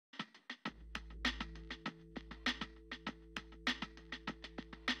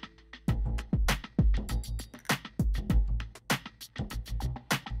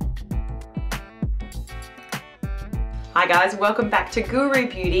Hi guys, welcome back to Guru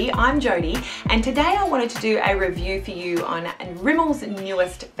Beauty. I'm Jodie and today I wanted to do a review for you on Rimmel's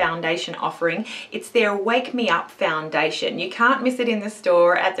newest foundation offering. It's their Wake Me Up foundation. You can't miss it in the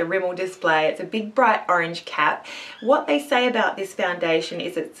store at the Rimmel display. It's a big bright orange cap. What they say about this foundation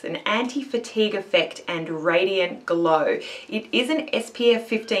is it's an anti-fatigue effect and radiant glow. It is an SPF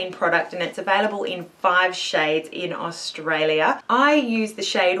 15 product and it's available in 5 shades in Australia. I use the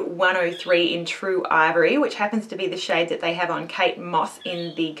shade 103 in True Ivory, which happens to be the shade that they have on Kate Moss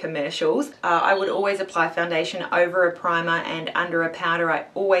in the commercials. I would always apply foundation over a primer and under a powder. I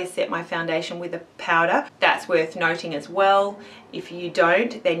always set my foundation with a powder. That's worth noting as well. If you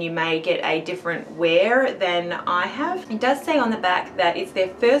don't, then you may get a different wear than I have. It does say on the back that it's their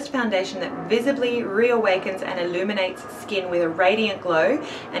first foundation that visibly reawakens and illuminates skin with a radiant glow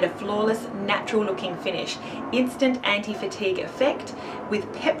and a flawless, natural looking finish. Instant anti-fatigue effect with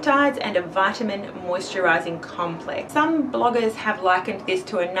peptides and a vitamin moisturizing complex. Some bloggers have likened this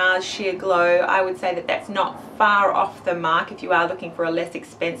to a NARS Sheer Glow. I would say that that's not far off the mark. If you are looking for a less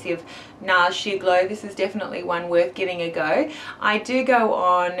expensive NARS Sheer Glow, this is definitely one worth giving a go. I do go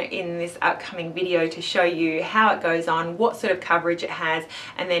on in this upcoming video to show you how it goes on, what sort of coverage it has,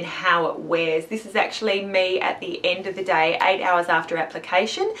 and then how it wears. This is actually me at the end of the day, 8 hours after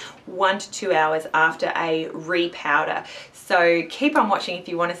application, 1 to 2 hours after a repowder. So keep on watching if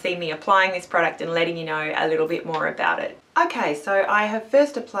you want to see me applying this product and letting you know a little bit more about it. Okay, so I have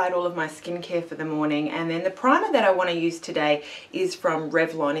first applied all of my skincare for the morning, and then the primer that I want to use today is from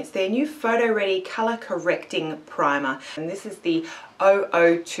Revlon. It's their new PhotoReady Color Correcting Primer, and this is the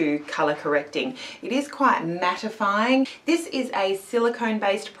 002 Color Correcting. It is quite mattifying. This is a silicone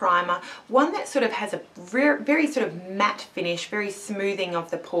based primer, one that sort of has a very sort of matte finish, very smoothing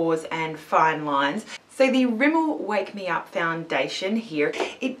of the pores and fine lines. So the Rimmel Wake Me Up foundation here,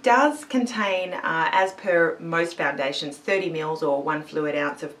 it does contain, as per most foundations, 30 ml or 1 fluid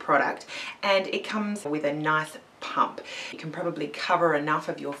ounce of product, and it comes with a nice pump. You can probably cover enough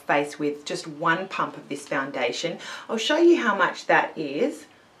of your face with just 1 pump of this foundation. I'll show you how much that is.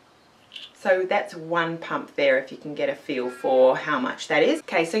 So that's 1 pump there, if you can get a feel for how much that is.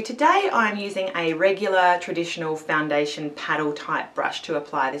 Okay, so today I'm using a regular traditional foundation paddle type brush to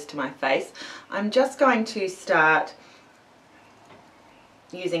apply this to my face. I'm just going to start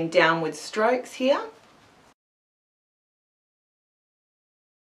using downward strokes here.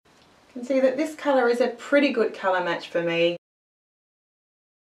 You can see that this colour is a pretty good colour match for me.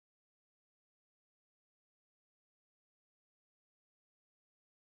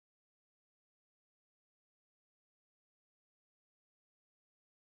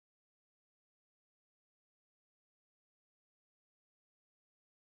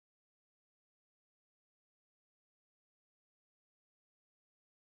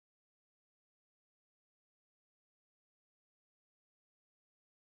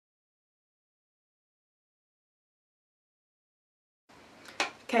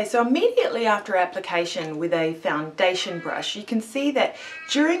 Okay, so immediately after application with a foundation brush, you can see that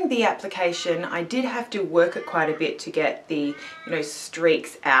during the application I did have to work it quite a bit to get the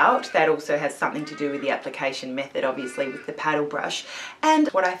streaks out. That also has something to do with the application method, obviously, with the paddle brush. And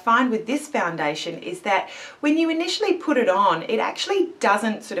what I find with this foundation is that when you initially put it on, it actually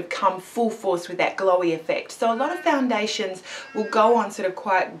doesn't sort of come full force with that glowy effect. So a lot of foundations will go on sort of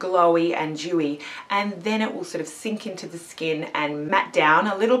quite glowy and dewy, and then it will sort of sink into the skin and matte down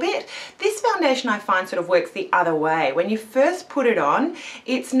a little bit. This foundation I find sort of works the other way. When you first put it on,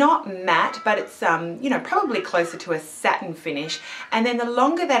 it's not matte, but it's probably closer to a satin finish, and then the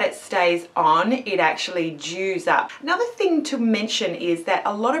longer that it stays on, it actually dews up. Another thing to mention is that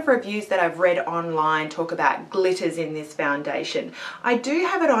a lot of reviews that I've read online talk about glitters in this foundation. I do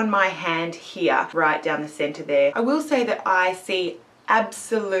have it on my hand here, right down the center there. I will say that I see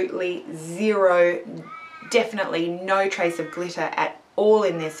absolutely zero, definitely no trace of glitter at all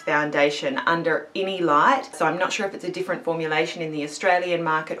in this foundation under any light. So I'm not sure if it's a different formulation in the Australian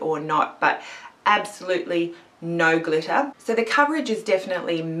market or not, but absolutely no glitter. So the coverage is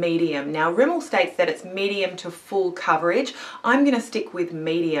definitely medium. Now Rimmel states that it's medium to full coverage. I'm going to stick with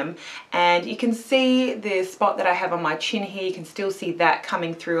medium, and you can see the spot that I have on my chin here. You can still see that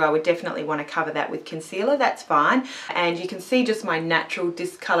coming through. I would definitely want to cover that with concealer. That's fine. And you can see just my natural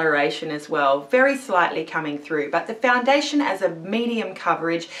discoloration as well, very slightly coming through. But the foundation as a medium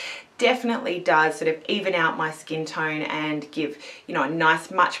coverage definitely does sort of even out my skin tone and give, you know, a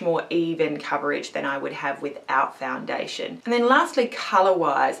nice, much more even coverage than I would have without foundation. And then lastly,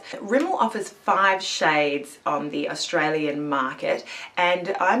 color-wise, Rimmel offers 5 shades on the Australian market,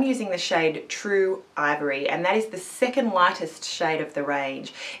 and I'm using the shade True Ivory, and that is the second lightest shade of the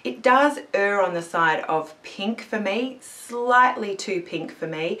range. It does err on the side of pink for me, slightly too pink for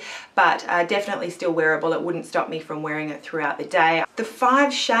me, but definitely still wearable. It wouldn't stop me from wearing it throughout the day. The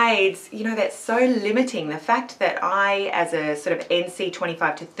 5 shades, you know, that's so limiting. The fact that I, as a sort of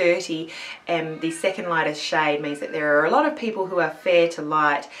NC25 to 30, am the second lightest shade means that there are a lot of people who are fair to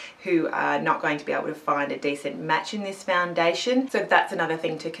light who are not going to be able to find a decent match in this foundation. So that's another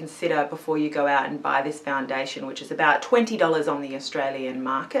thing to consider before you go out and buy this foundation, which is about $20 on the Australian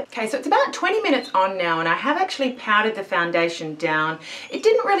market. Okay, so it's about 20 minutes on now, and I have actually powdered the foundation down. It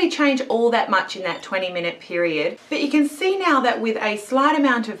didn't really change all that much in that 20-minute period, but you can see now that with a slight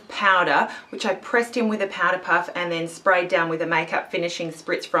amount of powder, which I pressed in with a powder puff and then sprayed down with a makeup finishing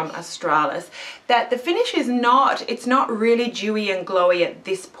spritz from Australis, that the finish is it's not really dewy and glowy at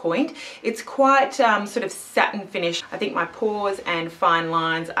this point. It's quite sort of satin finish. I think my pores and fine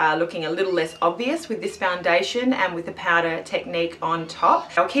lines are looking a little less obvious with this foundation and with the powder technique on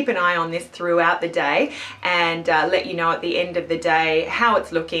top. I'll keep an eye on this throughout the day and let you know at the end of the day how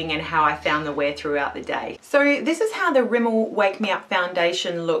it's looking and how I found the wear throughout the day. So this is how the Rimmel Wake Me Up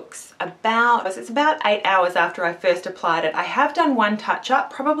foundation looks it's about 8 hours after I first applied it. I have done one touch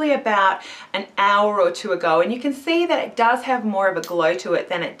up probably about an hour or two ago, and you can see that it does have more of a glow to it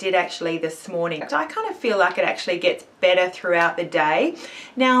than it did actually this morning. I kind of feel like it actually gets better throughout the day.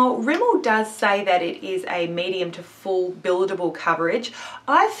 Now, Rimmel does say that it is a medium to full buildable coverage.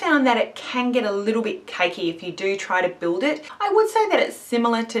 I've found that it can get a little bit cakey if you do try to build it. I would say that it's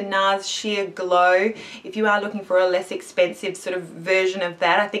similar to NARS Sheer Glow. If you are looking for a less expensive sort of version of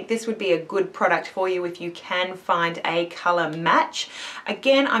that, I think this would be a good product for you if you can find a color match.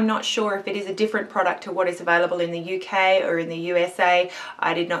 Again, I'm not sure if it is a different product to what is available in the UK or in the USA.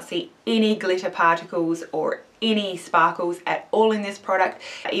 I did not see any glitter particles or any sparkles at all in this product.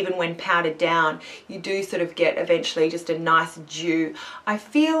 Even when powdered down, you do sort of get eventually just a nice dew. I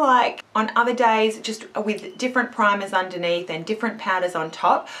feel like on other days, just with different primers underneath and different powders on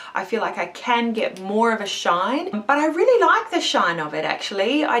top, I feel like I can get more of a shine, but I really like the shine of it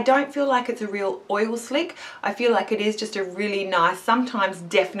actually. I don't feel like it's a real oil slick. I feel like it is just a really nice, sometimes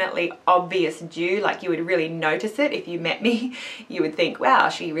definitely obvious dew, like you would really notice it if you met me. You would think, wow,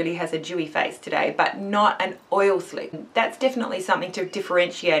 she really has a dewy face today, but not an oil slick. That's definitely something to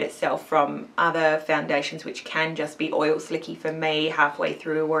differentiate itself from other foundations which can just be oil slicky for me halfway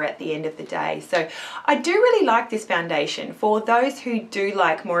through or at the end of the day. So I do really like this foundation. For those who do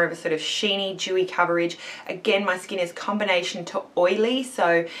like more of a sort of sheeny, dewy coverage, again, my skin is combination to oily,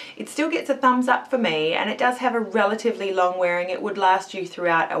 so it still gets a thumbs up for me, and it does have a relatively long wearing. It would last you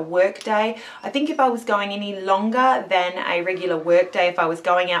throughout a work day. I think if I was going any longer than a regular work day, if I was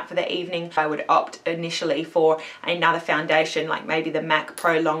going out for the evening, I would opt initially for another foundation like maybe the MAC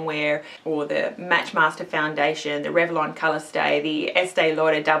Pro Longwear or the Matchmaster foundation, the Revlon Color Stay, the Estee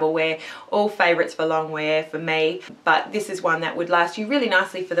Lauder Double Wear, all favorites for long wear for me. But this is one that would last you really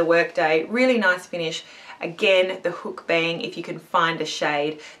nicely for the workday, really nice finish. Again, the hook being if you can find a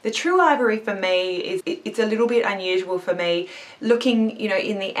shade. The True Ivory for me it's a little bit unusual for me. Looking, you know,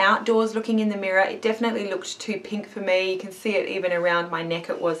 in the outdoors, looking in the mirror, it definitely looked too pink for me. You can see it even around my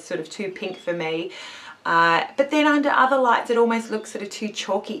neck, it was sort of too pink for me. But then under other lights it almost looks sort of too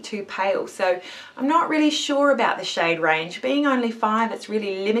chalky, too pale, so I'm not really sure about the shade range. Being only 5, it's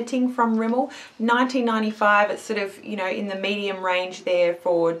really limiting from Rimmel. $19.95, it's sort of, you know, in the medium range there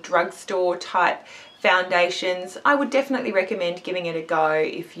for drugstore type foundations. I would definitely recommend giving it a go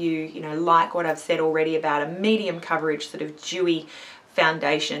if you know, like what I've said already about a medium coverage sort of dewy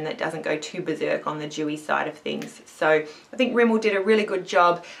foundation that doesn't go too berserk on the dewy side of things. So I think Rimmel did a really good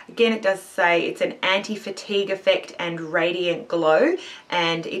job. Again, it does say it's an anti-fatigue effect and radiant glow,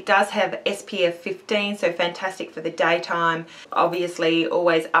 and it does have SPF 15, so fantastic for the daytime. Obviously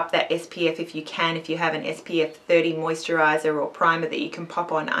always up that SPF if you can, if you have an SPF 30 moisturizer or primer that you can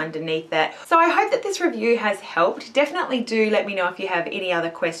pop on underneath that. So I hope that this review has helped. Definitely do let me know if you have any other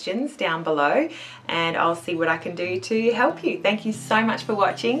questions down below, and I'll see what I can do to help you. Thank you so much for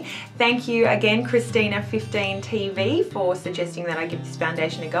watching. Thank you again, Christina15TV, for suggesting that I give this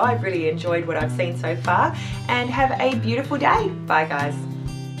foundation a go. I've really enjoyed what I've seen so far, and have a beautiful day. Bye guys.